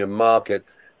premium market,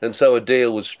 and so a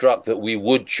deal was struck that we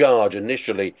would charge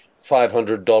initially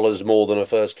 $500 more than a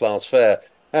first-class fare.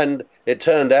 And it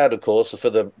turned out, of course, for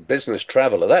the business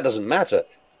traveller, that doesn't matter,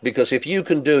 because if you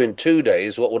can do in 2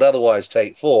 days what would otherwise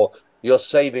take 4, you're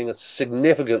saving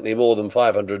significantly more than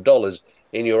 $500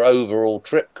 in your overall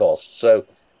trip costs. So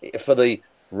for the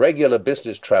regular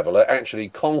business traveller, actually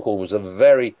Concorde was a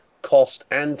very cost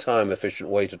and time efficient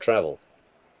way to travel.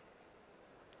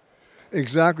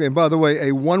 Exactly. And by the way,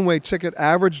 a one-way ticket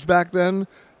averaged back then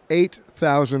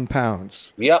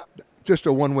 £8,000. Yep. Just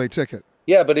a one-way ticket.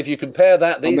 Yeah, but if you compare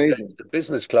that these days to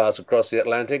business class across the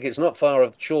Atlantic, it's not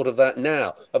far short of that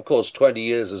now. Of course, 20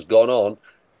 years has gone on,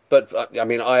 but I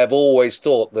mean, I have always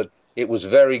thought that it was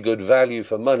very good value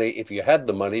for money if you had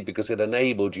the money, because it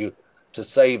enabled you to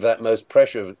save that most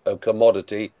precious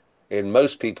commodity in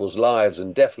most people's lives,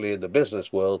 and definitely in the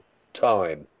business world,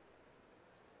 time.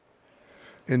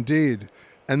 Indeed.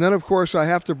 And then, of course, I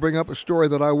have to bring up a story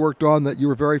that I worked on that you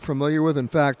were very familiar with. In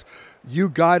fact, you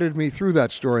guided me through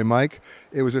that story, Mike.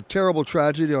 It was a terrible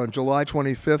tragedy on July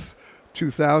 25th,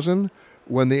 2000,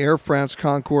 when the Air France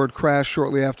Concorde crashed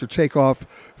shortly after takeoff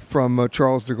from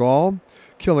Charles de Gaulle,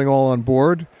 killing all on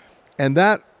board. And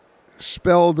that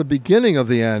spelled the beginning of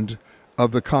the end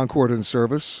of the Concorde in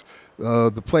service.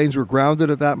 The planes were grounded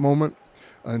at that moment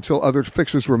until other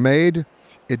fixes were made.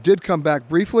 It did come back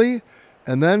briefly,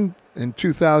 and then in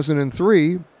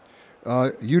 2003,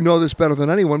 you know this better than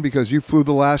anyone because you flew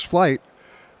the last flight.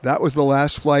 That was the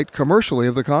last flight commercially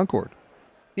of the Concorde.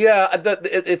 Yeah,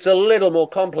 it's a little more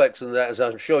complex than that, as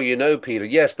I'm sure you know, Peter.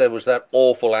 Yes, there was that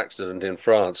awful accident in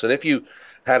France. And if you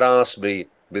had asked me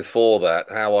before that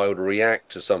how I would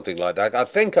react to something like that, I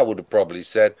think I would have probably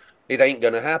said, it ain't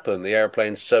going to happen. The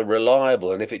airplane's so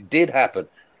reliable. And if it did happen,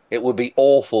 it would be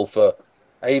awful for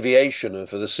aviation and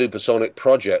for the supersonic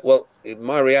project. Well,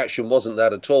 my reaction wasn't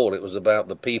that at all. It was about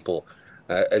the people,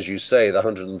 as you say, the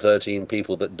 113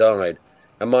 people that died.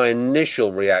 And my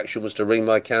initial reaction was to ring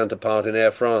my counterpart in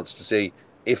Air France to see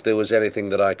if there was anything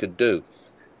that I could do.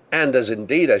 And as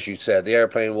you said, the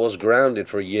airplane was grounded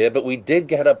for a year, but we did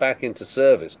get her back into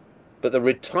service. But the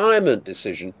retirement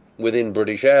decision within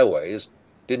British Airways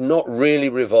did not really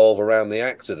revolve around the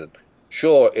accident.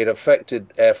 Sure, it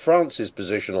affected Air France's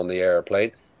position on the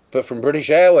airplane, but from British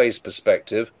Airways'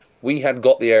 perspective, we had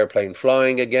got the airplane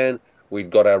flying again, we'd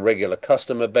got our regular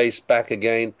customer base back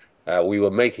again, we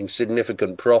were making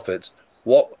significant profits.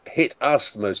 What hit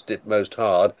us most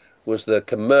hard was the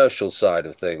commercial side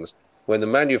of things. When the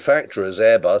manufacturers,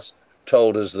 Airbus,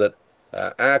 told us that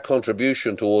our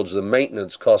contribution towards the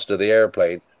maintenance cost of the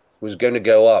airplane was going to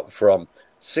go up from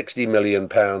 £60 million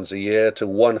a year to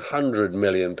 £100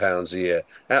 million a year.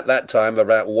 At that time,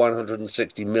 about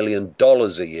 $160 million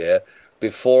a year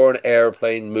before an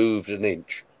airplane moved an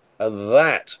inch. And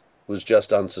that was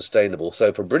just unsustainable.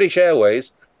 So for British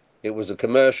Airways, it was a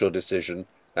commercial decision,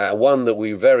 one that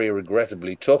we very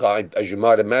regrettably took. I, as you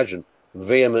might imagine,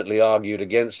 vehemently argued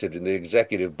against it in the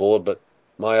executive board, but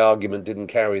my argument didn't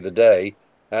carry the day.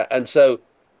 And so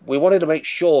we wanted to make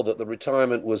sure that the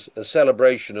retirement was a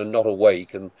celebration and not a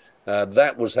wake. And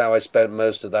that was how I spent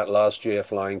most of that last year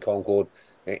flying Concorde,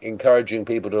 encouraging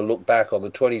people to look back on the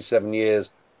 27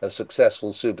 years of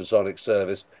successful supersonic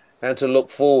service and to look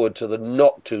forward to the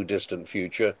not too distant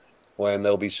future when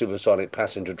there'll be supersonic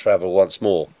passenger travel once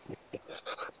more.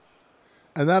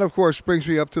 And that, of course, brings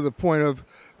me up to the point of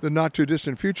the not too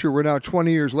distant future. We're now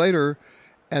 20 years later,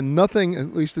 and nothing,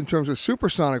 at least in terms of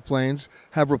supersonic planes,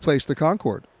 have replaced the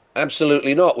Concorde.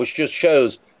 Absolutely not, which just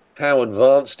shows how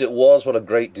advanced it was, what a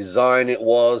great design it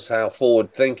was, how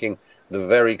forward-thinking the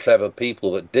very clever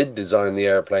people that did design the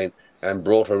airplane and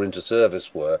brought her into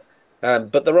service were.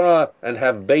 But there are and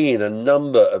have been a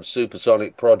number of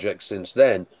supersonic projects since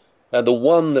then, and the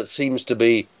one that seems to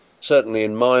be, certainly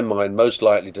in my mind, most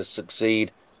likely to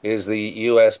succeed is the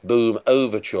US Boom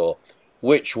Overture,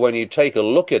 which, when you take a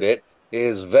look at it,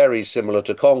 is very similar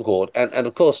to Concorde. And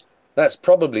of course, that's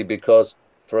probably because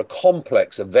for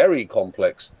a very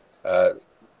complex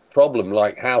problem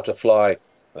like how to fly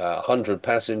 100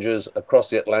 passengers across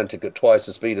the Atlantic at twice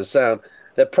the speed of sound,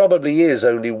 there probably is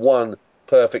only one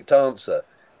perfect answer.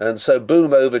 And so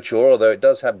Boom Overture, although it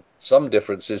does have some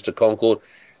differences to Concorde,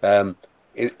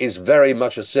 is very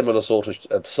much a similar sort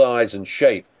of size and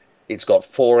shape. It's got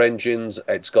 4 engines.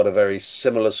 It's got a very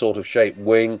similar sort of shaped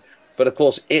wing. But of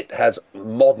course, it has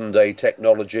modern day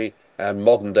technology and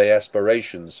modern day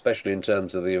aspirations, especially in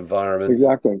terms of the environment,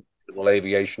 Exactly.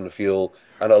 aviation fuel,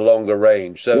 and a longer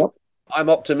range. So Yep. I'm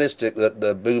optimistic that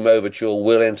the Boom Overture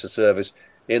will enter service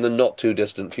in the not too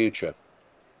distant future.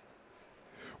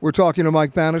 We're talking to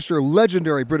Mike Bannister,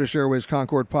 legendary British Airways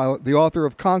Concorde pilot, the author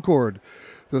of Concorde,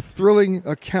 the thrilling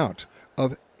account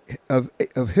of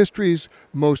history's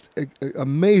most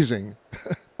amazing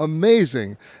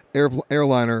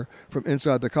airliner from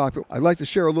inside the cockpit. I'd like to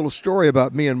share a little story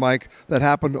about me and Mike that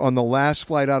happened on the last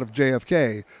flight out of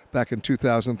JFK back in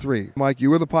 2003. Mike,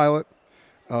 you were the pilot.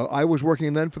 I was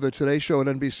working then for the Today Show at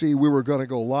NBC. We were going to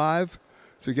go live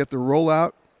to get the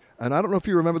rollout. And I don't know if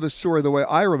you remember this story the way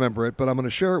I remember it, but I'm going to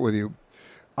share it with you.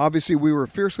 Obviously, we were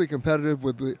fiercely competitive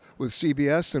with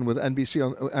CBS and with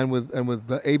NBC and with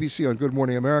the ABC on Good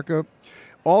Morning America.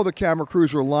 All the camera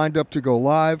crews were lined up to go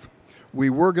live. We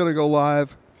were going to go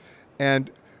live,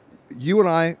 and you and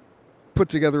I put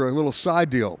together a little side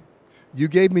deal. You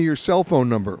gave me your cell phone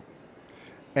number,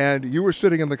 and you were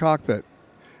sitting in the cockpit.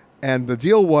 And the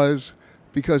deal was,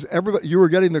 because you were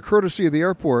getting the courtesy of the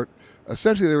airport,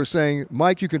 essentially they were saying,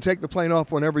 Mike, you can take the plane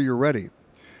off whenever you're ready.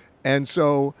 And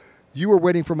so you were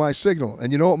waiting for my signal.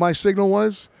 And you know what my signal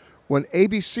was? When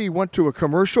ABC went to a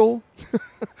commercial,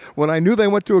 when I knew they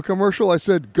went to a commercial, I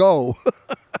said, go.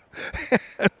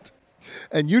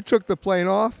 and you took the plane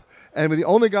off, and the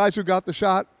only guys who got the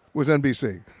shot was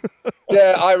NBC.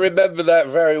 Yeah, I remember that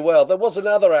very well. There was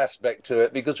another aspect to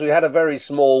it because we had a very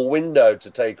small window to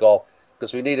take off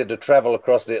because we needed to travel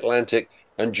across the Atlantic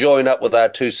and join up with our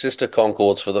 2 sister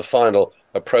Concordes for the final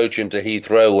approach into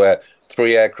Heathrow, where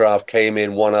 3 aircraft came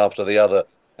in one after the other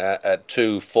at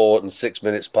 2, 4, and 6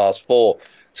 minutes past 4.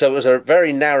 So it was a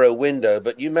very narrow window,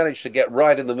 but you managed to get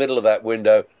right in the middle of that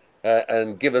window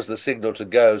and give us the signal to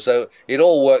go. So it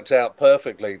all worked out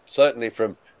perfectly, certainly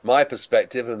from my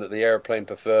perspective, and that the airplane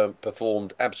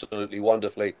performed absolutely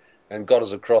wonderfully and got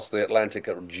us across the Atlantic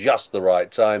at just the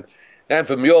right time. And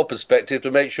from your perspective,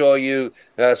 to make sure you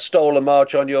stole a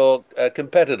march on your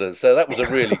competitors. So that was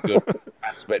a really good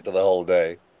aspect of the whole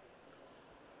day.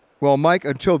 Well, Mike,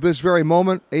 until this very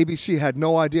moment, ABC had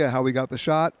no idea how we got the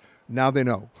shot. Now they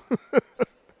know.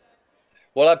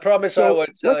 Well, I promise I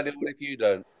won't tell anyone if you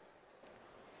don't.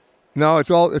 No,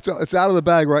 it's out of the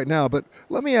bag right now. But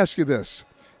let me ask you this.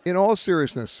 In all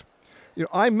seriousness,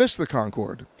 I miss the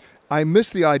Concorde. I miss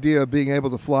the idea of being able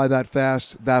to fly that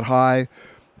fast, that high.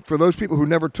 For those people who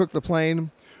never took the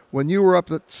plane, when you were up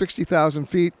at 60,000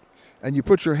 feet and you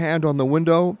put your hand on the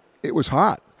window, it was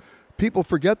hot. People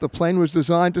forget the plane was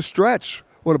designed to stretch,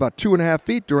 about 2.5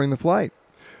 feet during the flight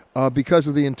because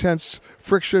of the intense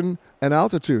friction and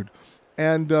altitude.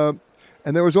 And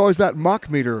there was always that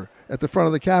Mach meter at the front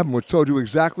of the cabin, which told you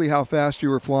exactly how fast you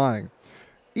were flying.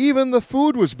 Even the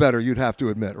food was better, you'd have to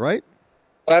admit, right?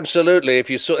 Absolutely.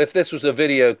 If this was a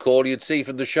video call, you'd see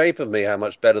from the shape of me how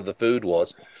much better the food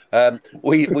was.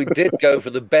 We did go for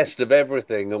the best of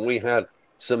everything, and we had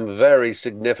some very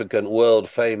significant world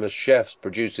famous chefs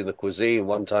producing the cuisine.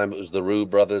 One time it was the Roux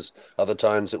brothers, other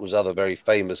times it was other very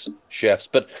famous chefs.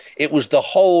 But it was the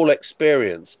whole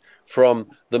experience from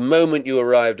the moment you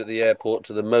arrived at the airport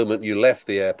to the moment you left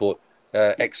the airport.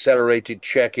 Accelerated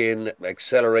check-in,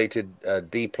 accelerated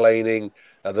deplaning,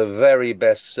 the very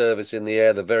best service in the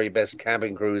air, the very best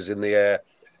cabin crews in the air.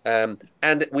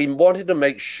 And we wanted to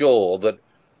make sure that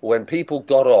when people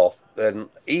got off, and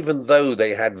even though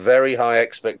they had very high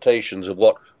expectations of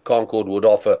what Concorde would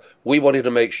offer, we wanted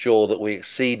to make sure that we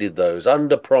exceeded those.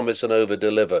 Under promise and over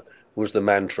deliver was the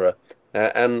mantra.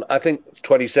 And I think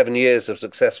 27 years of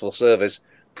successful service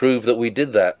proved that we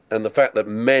did that. And the fact that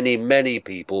many, many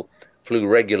people flew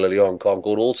regularly on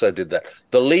Concorde also did that.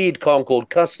 The lead Concorde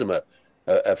customer,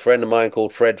 a friend of mine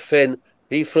called Fred Finn,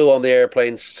 he flew on the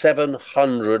airplane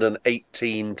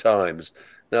 718 times.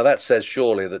 Now that says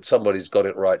surely that somebody's got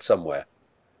it right somewhere.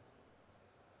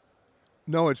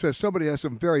 No, it says somebody has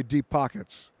some very deep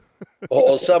pockets.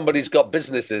 Or somebody's got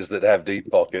businesses that have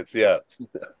deep pockets, yeah.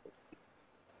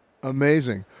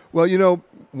 Amazing. Well,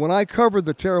 when I covered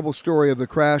the terrible story of the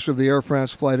crash of the Air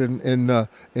France flight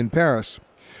in Paris,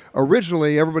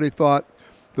 originally everybody thought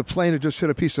the plane had just hit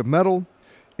a piece of metal.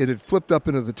 It had flipped up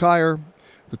into the tire.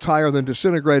 The tire then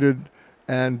disintegrated,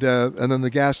 and then the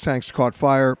gas tanks caught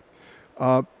fire.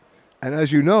 And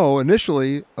as you know,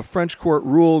 initially, a French court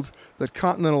ruled that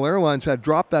Continental Airlines had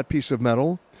dropped that piece of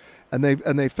metal and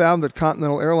they found that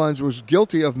Continental Airlines was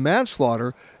guilty of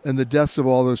manslaughter in the deaths of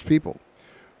all those people.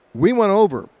 We went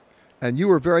over, and you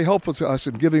were very helpful to us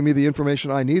in giving me the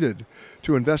information I needed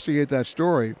to investigate that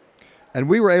story, and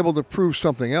we were able to prove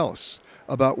something else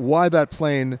about why that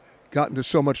plane got into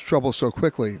so much trouble so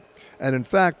quickly. And in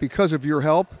fact, because of your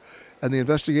help and the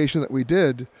investigation that we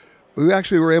did, we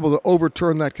actually were able to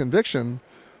overturn that conviction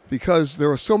because there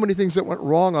were so many things that went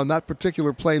wrong on that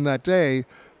particular plane that day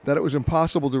that it was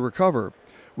impossible to recover,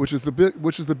 which is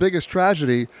the biggest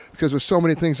tragedy because there's so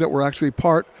many things that were actually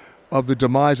part of the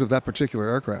demise of that particular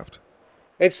aircraft.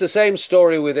 It's the same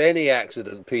story with any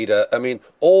accident, Peter. I mean,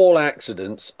 all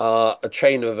accidents are a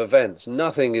chain of events.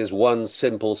 Nothing is one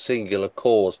simple, singular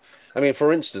cause. I mean,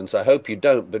 for instance, I hope you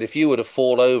don't, but if you were to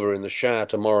fall over in the shower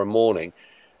tomorrow morning,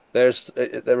 there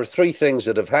are three things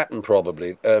that have happened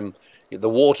probably. The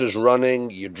water's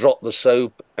running, you drop the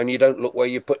soap, and you don't look where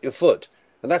you put your foot.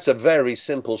 And that's a very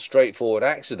simple, straightforward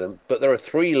accident, but there are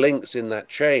three links in that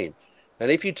chain.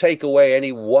 And if you take away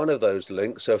any one of those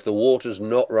links, so if the water's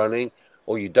not running,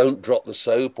 or you don't drop the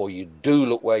soap, or you do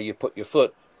look where you put your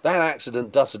foot, that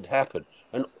accident doesn't happen.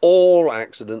 And all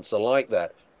accidents are like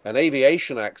that. And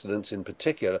aviation accidents in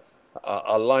particular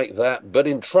are like that. But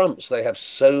in Trump's, they have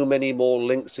so many more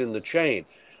links in the chain.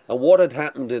 And what had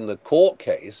happened in the court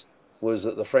case was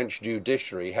that the French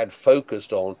judiciary had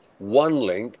focused on one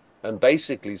link and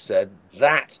basically said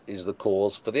that is the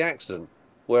cause for the accident.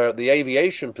 Where the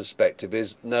aviation perspective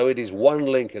is, no, it is one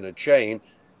link in a chain.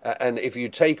 And if you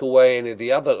take away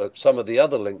some of the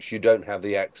other links, you don't have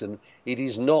the accident. It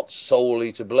is not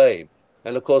solely to blame.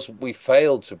 And of course, we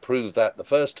failed to prove that the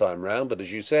first time round. But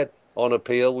as you said, on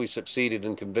appeal, we succeeded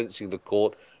in convincing the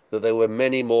court that there were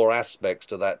many more aspects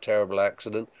to that terrible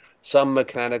accident. Some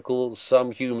mechanical,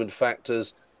 some human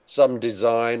factors, some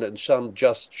design, and some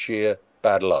just sheer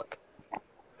bad luck.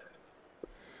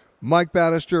 Mike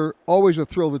Bannister, always a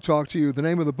thrill to talk to you. The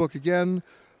name of the book again,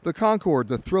 The Concorde,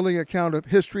 the thrilling account of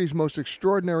history's most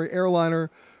extraordinary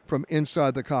airliner from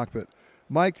inside the cockpit.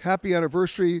 Mike, happy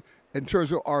anniversary in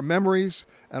terms of our memories,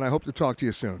 and I hope to talk to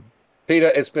you soon.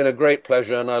 Peter, it's been a great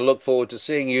pleasure, and I look forward to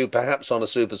seeing you perhaps on a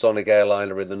supersonic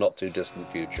airliner in the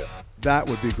not-too-distant future. That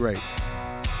would be great.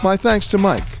 My thanks to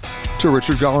Mike, to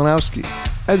Richard Golinowski,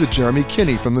 and to Jeremy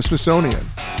Kinney from the Smithsonian.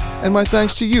 And my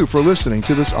thanks to you for listening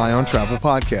to this Eye on Travel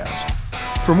podcast.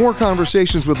 For more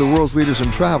conversations with the world's leaders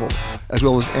in travel, as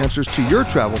well as answers to your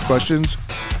travel questions,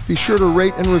 be sure to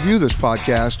rate and review this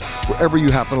podcast wherever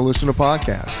you happen to listen to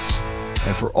podcasts.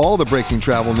 And for all the breaking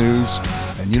travel news,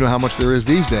 and you know how much there is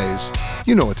these days,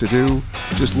 you know what to do.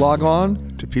 Just log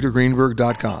on to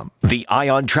petergreenberg.com. The Eye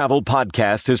on Travel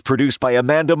podcast is produced by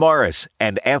Amanda Morris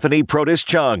and Anthony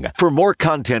Protis-Chung. For more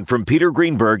content from Peter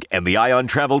Greenberg and the Eye on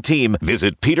Travel team,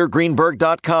 visit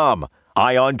petergreenberg.com.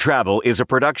 Eye on Travel is a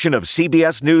production of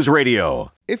CBS News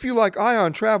Radio. If you like Eye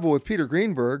on Travel with Peter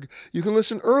Greenberg, you can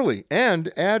listen early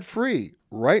and ad-free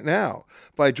right now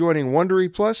by joining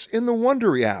Wondery Plus in the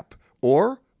Wondery app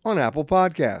or on Apple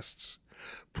Podcasts.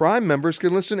 Prime members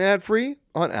can listen ad-free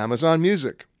on Amazon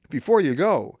Music. Before you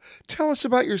go, tell us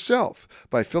about yourself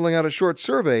by filling out a short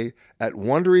survey at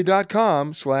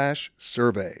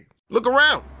Wondery.com/survey. Look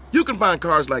around. You can find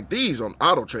cars like these on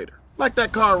AutoTrader, like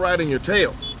that car riding your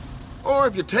tail. Or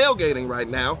if you're tailgating right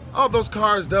now, all those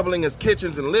cars doubling as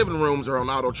kitchens and living rooms are on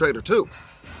AutoTrader too.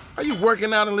 Are you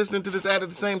working out and listening to this ad at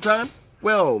the same time?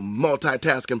 Well,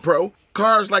 multitasking pro,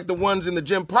 cars like the ones in the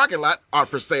gym parking lot are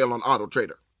for sale on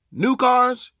AutoTrader. New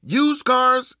cars, used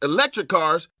cars, electric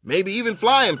cars, maybe even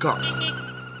flying cars.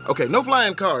 Okay, no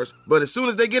flying cars, but as soon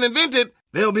as they get invented,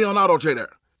 they'll be on AutoTrader.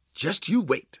 Just you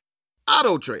wait.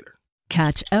 AutoTrader.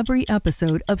 Catch every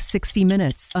episode of 60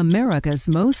 Minutes, America's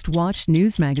most watched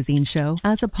news magazine show,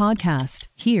 as a podcast.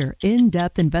 Hear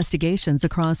in-depth investigations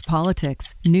across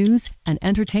politics, news, and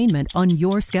entertainment on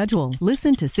your schedule.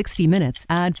 Listen to 60 Minutes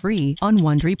ad-free on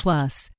Wondery Plus.